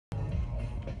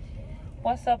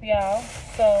What's up, y'all?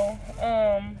 So,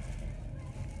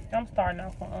 I'm starting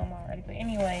off on already, but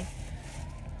anyway,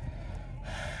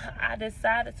 I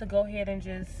decided to go ahead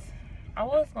and I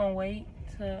was gonna wait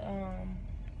to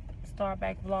start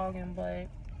back vlogging, but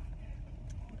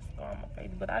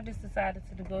I just decided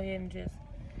to go ahead and just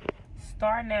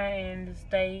start now and just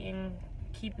stay and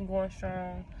keep it going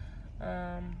strong,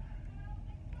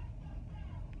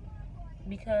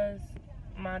 because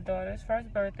my daughter's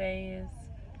first birthday is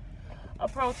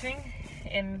approaching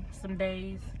in some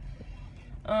days,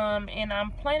 and I'm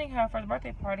planning her first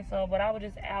birthday party. But I was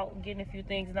just out getting a few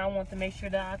things, and I want to make sure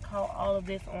that I caught all of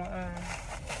this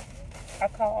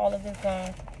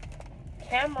on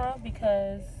camera,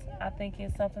 because I think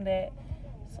it's something that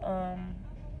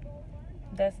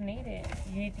that's needed.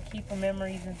 You need to keep for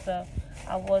memories and stuff.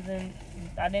 I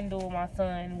didn't do it with my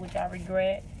son, which I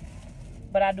regret,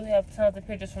 but I do have tons of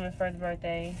pictures from his first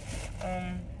birthday.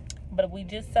 But we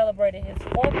just celebrated his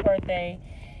 4th birthday,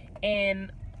 and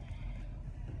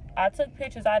I took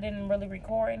pictures. I didn't really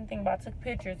record anything, but I took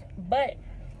pictures. But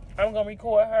I'm going to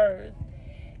record hers,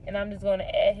 and I'm just going to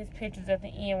add his pictures at the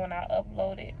end when I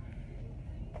upload it.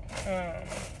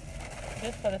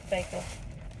 Just for the sake of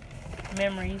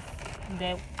memories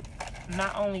that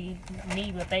not only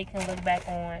me, but they can look back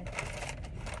on.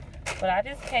 But I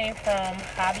just came from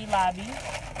Hobby Lobby,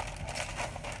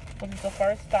 which is the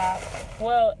first stop.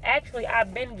 Well, actually,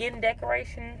 I've been getting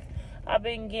decorations. I've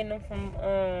been getting them from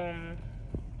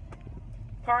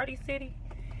Party City,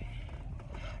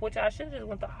 which I should have just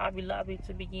went to Hobby Lobby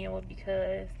to begin with,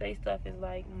 because their stuff is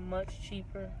like much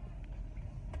cheaper.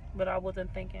 But I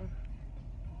wasn't thinking.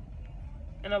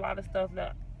 And a lot of stuff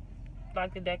that,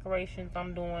 like the decorations,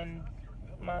 I'm doing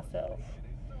myself.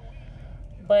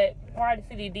 But Party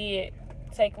City did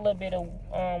take a little bit of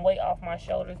weight off my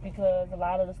shoulders, because a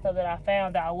lot of the stuff that I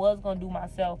found that I was gonna do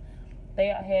myself, they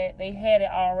had it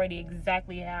already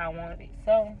exactly how I wanted it.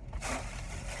 So,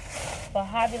 but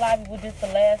Hobby Lobby was just the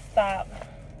last stop,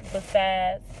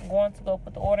 besides going to go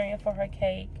put the order in for her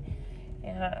cake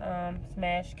and her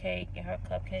smash cake and her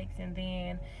cupcakes, and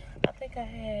then I think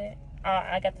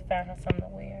I got to find her something to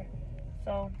wear.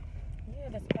 So yeah,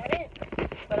 that's about it.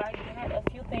 But I had a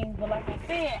few things, but like I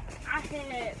said, I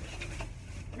had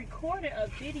recorded a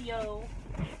video.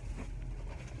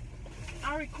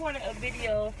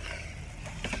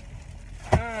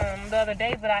 The other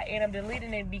day, but I ended up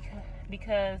deleting it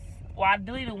because I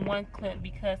deleted one clip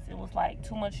because it was like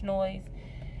too much noise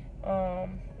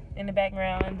in the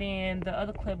background, and then the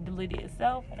other clip deleted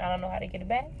itself, and I don't know how to get it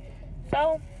back.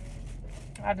 So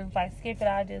I just skip it.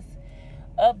 I just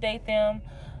update them.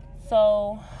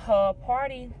 So her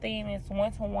party theme is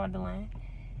Winter Wonderland,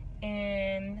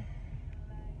 and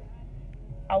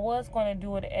I was going to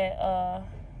do it at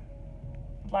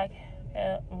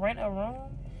rent a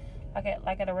room,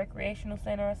 like at a recreational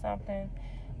center or something,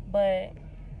 but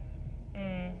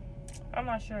I'm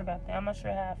not sure about that. I'm not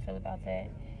sure how I feel about that,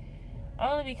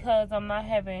 only because I'm not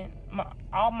having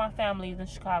all my family is in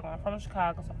Chicago. I'm from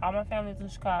Chicago, so all my family is in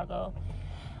Chicago.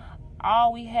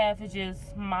 All we have is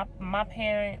just my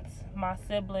parents, my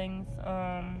siblings,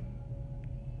 and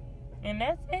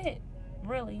that's it,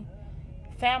 really,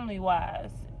 family-wise.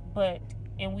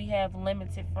 And we have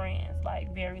limited friends,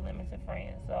 like very limited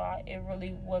friends. So it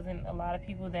really wasn't a lot of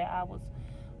people that I was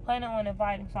planning on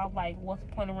inviting. So I was like, what's the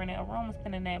point of renting a room and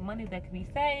spending that money that could be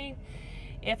saved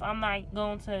if I'm not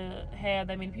going to have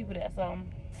that many people there? So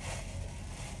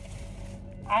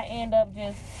I end up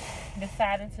just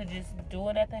deciding to just do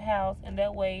it at the house, and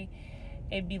that way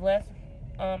it'd be less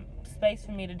space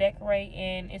for me to decorate,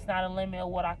 and it's not a limit of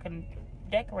what I can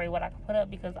decorate, what I can put up,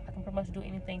 because I can pretty much do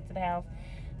anything to the house.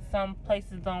 Some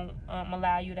places don't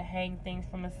allow you to hang things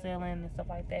from the ceiling and stuff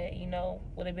like that.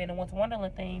 Would have been a Winter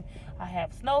Wonderland theme, I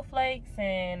have snowflakes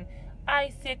and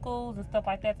icicles and stuff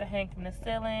like that to hang from the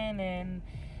ceiling, and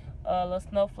little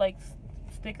snowflakes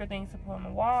sticker things to put on the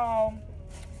wall.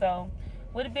 So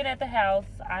would have been at the house.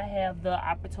 I have the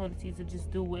opportunity to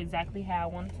just do exactly how I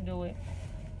wanted to do it.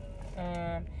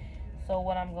 So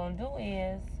what I'm gonna do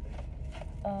is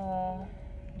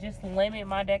just limit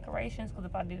my decorations, because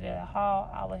if I did it at a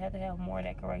hall, I would have to have more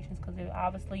decorations, because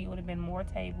obviously it would have been more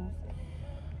tables.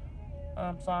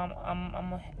 So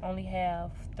I'm only have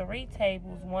 3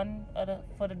 tables, one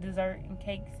for the dessert and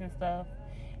cakes and stuff,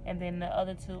 and then the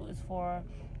other 2 is for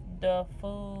the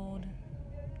food,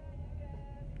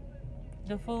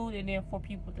 and then for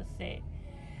people to sit.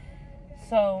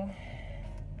 So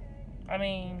I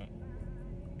mean,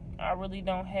 I really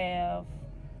don't have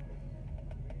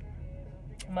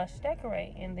much to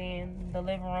decorate, and then the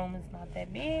living room is not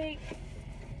that big.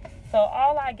 So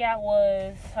all I got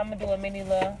was, I'm gonna do a mini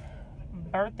little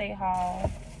birthday haul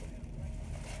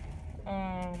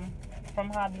from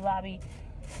Hobby Lobby.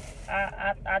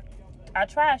 I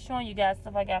tried showing you guys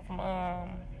stuff I got from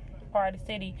Party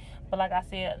City, but like I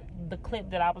said, the clip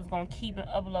that I was gonna keep and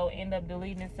upload ended up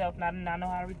deleting itself, and I did not know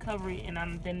how to recover it, and I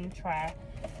didn't try,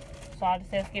 so I just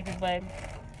said skip it. But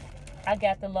I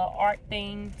got the little art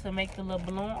thing to make the little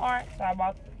balloon art, so I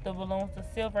bought the balloons, the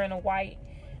silver and the white,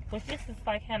 which this is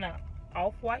like kind of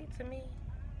off-white to me,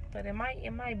 but it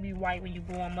might be white when you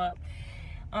blow them up.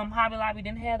 Hobby Lobby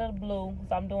didn't have the blue,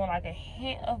 so I'm doing like a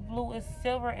hint of blue. It's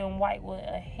silver and white with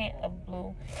a hint of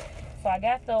blue. So I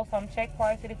got those. So I'm check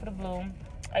Party City for the blue.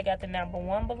 I got the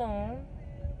 #1 balloon.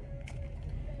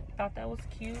 Thought that was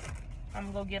cute.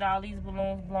 I'm gonna go get all these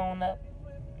balloons blown up.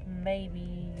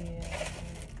 Maybe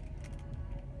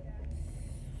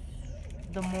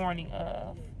the morning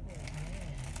of.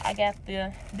 I got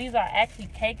these are actually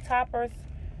cake toppers.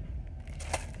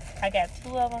 I got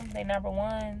 2 of them. They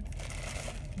 #1s.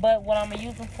 But what I'm gonna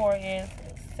use them for is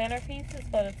centerpieces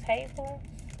for the table.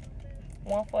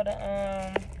 One for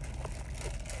the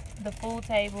food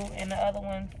table, and the other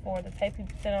one for the table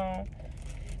people sit on.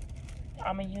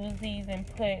 I'm gonna use these and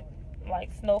put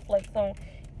like snowflakes on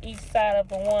each side of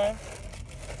the one.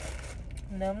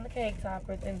 And them the cake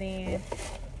toppers, and then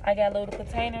I got little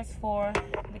containers for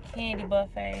the candy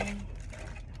buffet.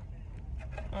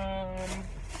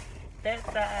 That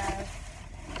size.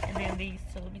 And then these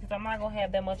 2, because I'm not gonna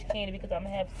have that much candy because I'm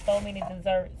gonna have so many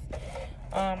desserts.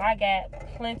 I got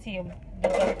plenty of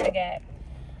desserts.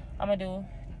 I'm gonna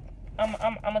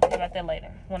tell you about that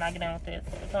later when I get done with this.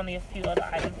 It's only a few other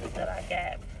items that I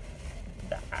got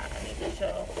that I need to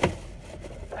show.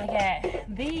 I got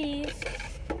these,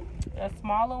 a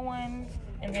smaller one,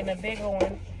 and then a bigger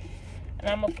one, and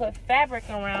I'm gonna put fabric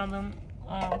around them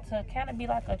to kind of be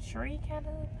like a tree,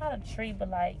 not a tree, but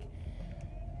like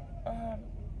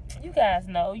you guys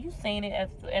know, you've seen it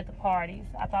at the parties.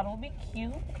 I thought it would be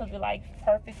cute because it like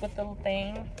perfect with the little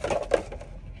thing.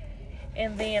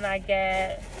 And then I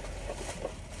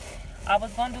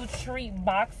was gonna do treat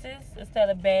boxes instead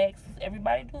of bags.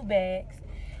 Everybody do bags,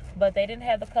 but they didn't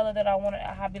have the color that I wanted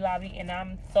at Hobby Lobby, and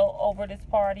I'm so over this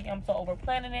party. I'm so over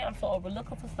planning it. I'm so over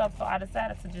looking for stuff. So I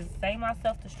decided to just save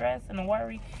myself the stress and the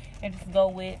worry and just go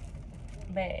with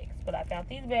bags. But I found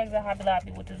these bags at Hobby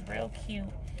Lobby, which is real cute.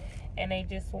 And they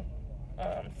just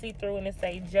see through, and it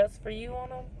say just for you on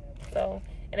them. So,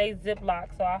 and they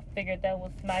ziplock, so I figured that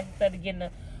was nice instead of getting the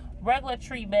regular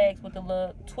treat bags with the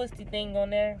little twisty thing on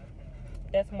there.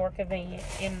 That's more convenient,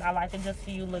 and I like it just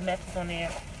for you, little messages on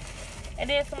there. And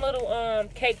then some little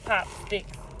cake pop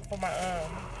sticks for my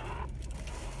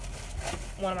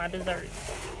one of my desserts.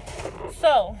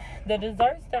 So the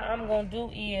desserts that I'm gonna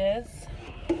do is,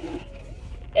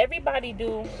 everybody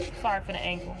do, sorry for the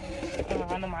angle,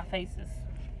 I know my face is,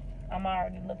 I'm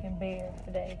already looking bare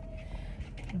today.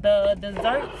 The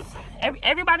desserts,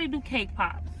 everybody do cake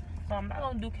pops. So I'm not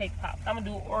gonna do cake pops. I'm gonna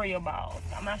do Oreo balls.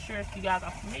 I'm not sure if you guys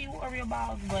are familiar with Oreo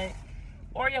balls, but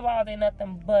Oreo balls ain't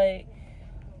nothing but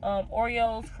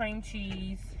Oreos, cream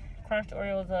cheese, crunch the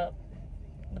Oreos up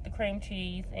with the cream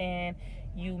cheese, and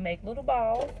you make little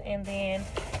balls, and then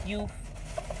you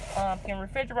can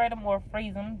refrigerate them or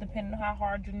freeze them depending on how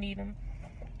hard you need them.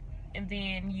 And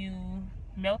then you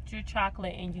melt your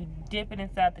chocolate and you dip it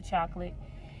inside the chocolate,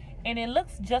 and it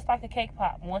looks just like a cake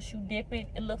pop. Once you dip it,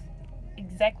 it looks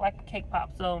exactly like a cake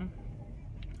pop. So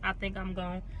I think I'm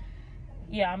gonna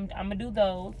do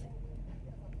those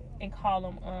and call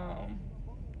them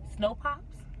snow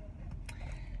pops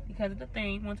because of the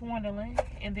theme, Winter Wonderland.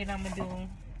 And then I'm gonna do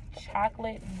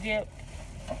chocolate dip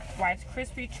Rice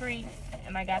Krispie treats,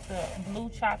 and I got the blue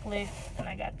chocolate and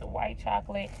I got the white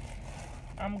chocolate.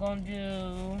 I'm gonna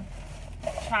do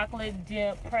chocolate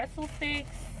dip pretzel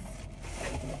sticks.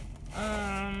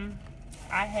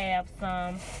 I have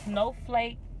some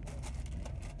snowflake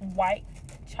white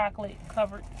chocolate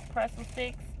covered pretzel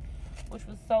sticks, which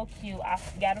was so cute. I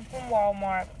got them from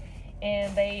Walmart,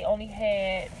 and they only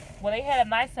had, well, they had a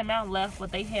nice amount left,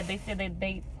 but they said that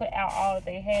they put out all that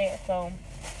they had, so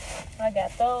I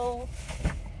got those.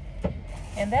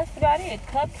 And that's about it.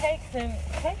 Cupcakes and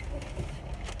cakes.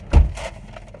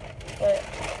 But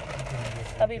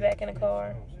I'll be back in the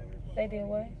car. They did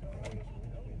what?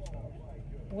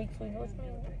 Week sweet what's me?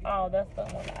 Oh, that's the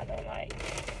one I don't like.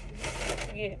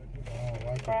 Yeah.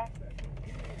 Fry.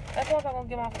 That's why I'm gonna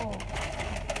get my food.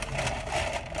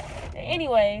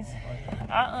 Anyways,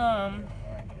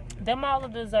 them all the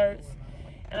desserts,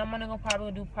 and I'm gonna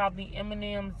probably do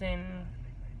M&Ms and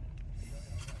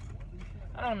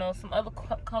I don't know, some other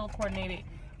color coordinated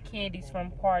candies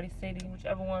from Party City,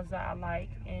 whichever ones that I like.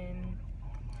 And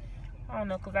I don't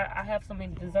know, because I have so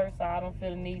many desserts, so I don't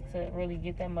feel the need to really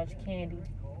get that much candy.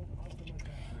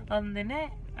 Other than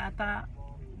that, I thought,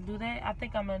 do that. I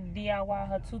think I'm going to DIY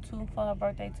her tutu for her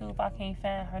birthday, too. If I can't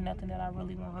find her nothing that I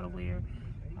really want her to wear,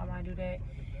 I might do that.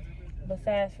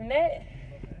 Besides from that,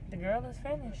 the girl is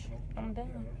finished. I'm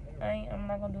done. I'm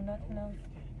not going to do nothing else.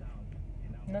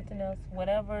 Nothing else.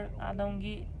 Whatever I don't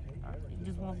get, it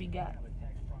just won't be got.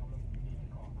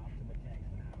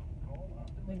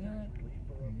 We good?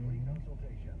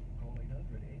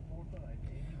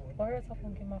 Where else I'm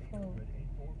going to get my food?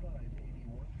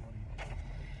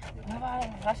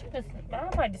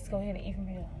 I might just go ahead and eat from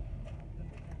here.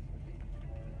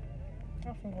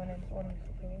 I'm finna go in there and order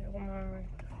some food.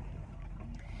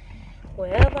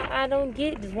 Whatever I don't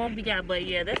get, just won't be got. But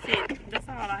yeah, that's it. That's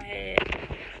all I had.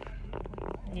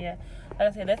 Yeah, like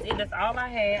I said, that's it. That's all I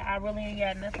had. I really ain't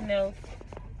got nothing else.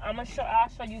 I'll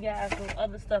show you guys some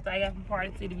other stuff that I got from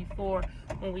Party City before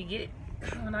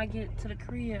when I get to the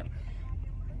crib.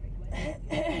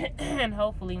 And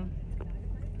hopefully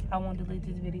I won't delete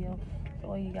this video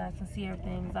so you guys can see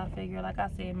everything. Because I figure, like I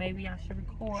said, maybe I should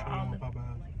record all the...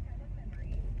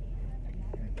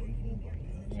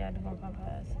 Yeah, I do want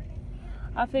Popeyes.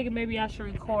 I figured maybe I should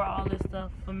record all this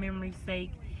stuff for memory's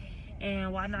sake.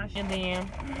 And why not? And then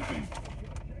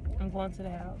I'm going to the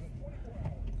house.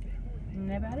 And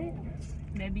that's about it.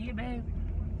 That'd be it, babe.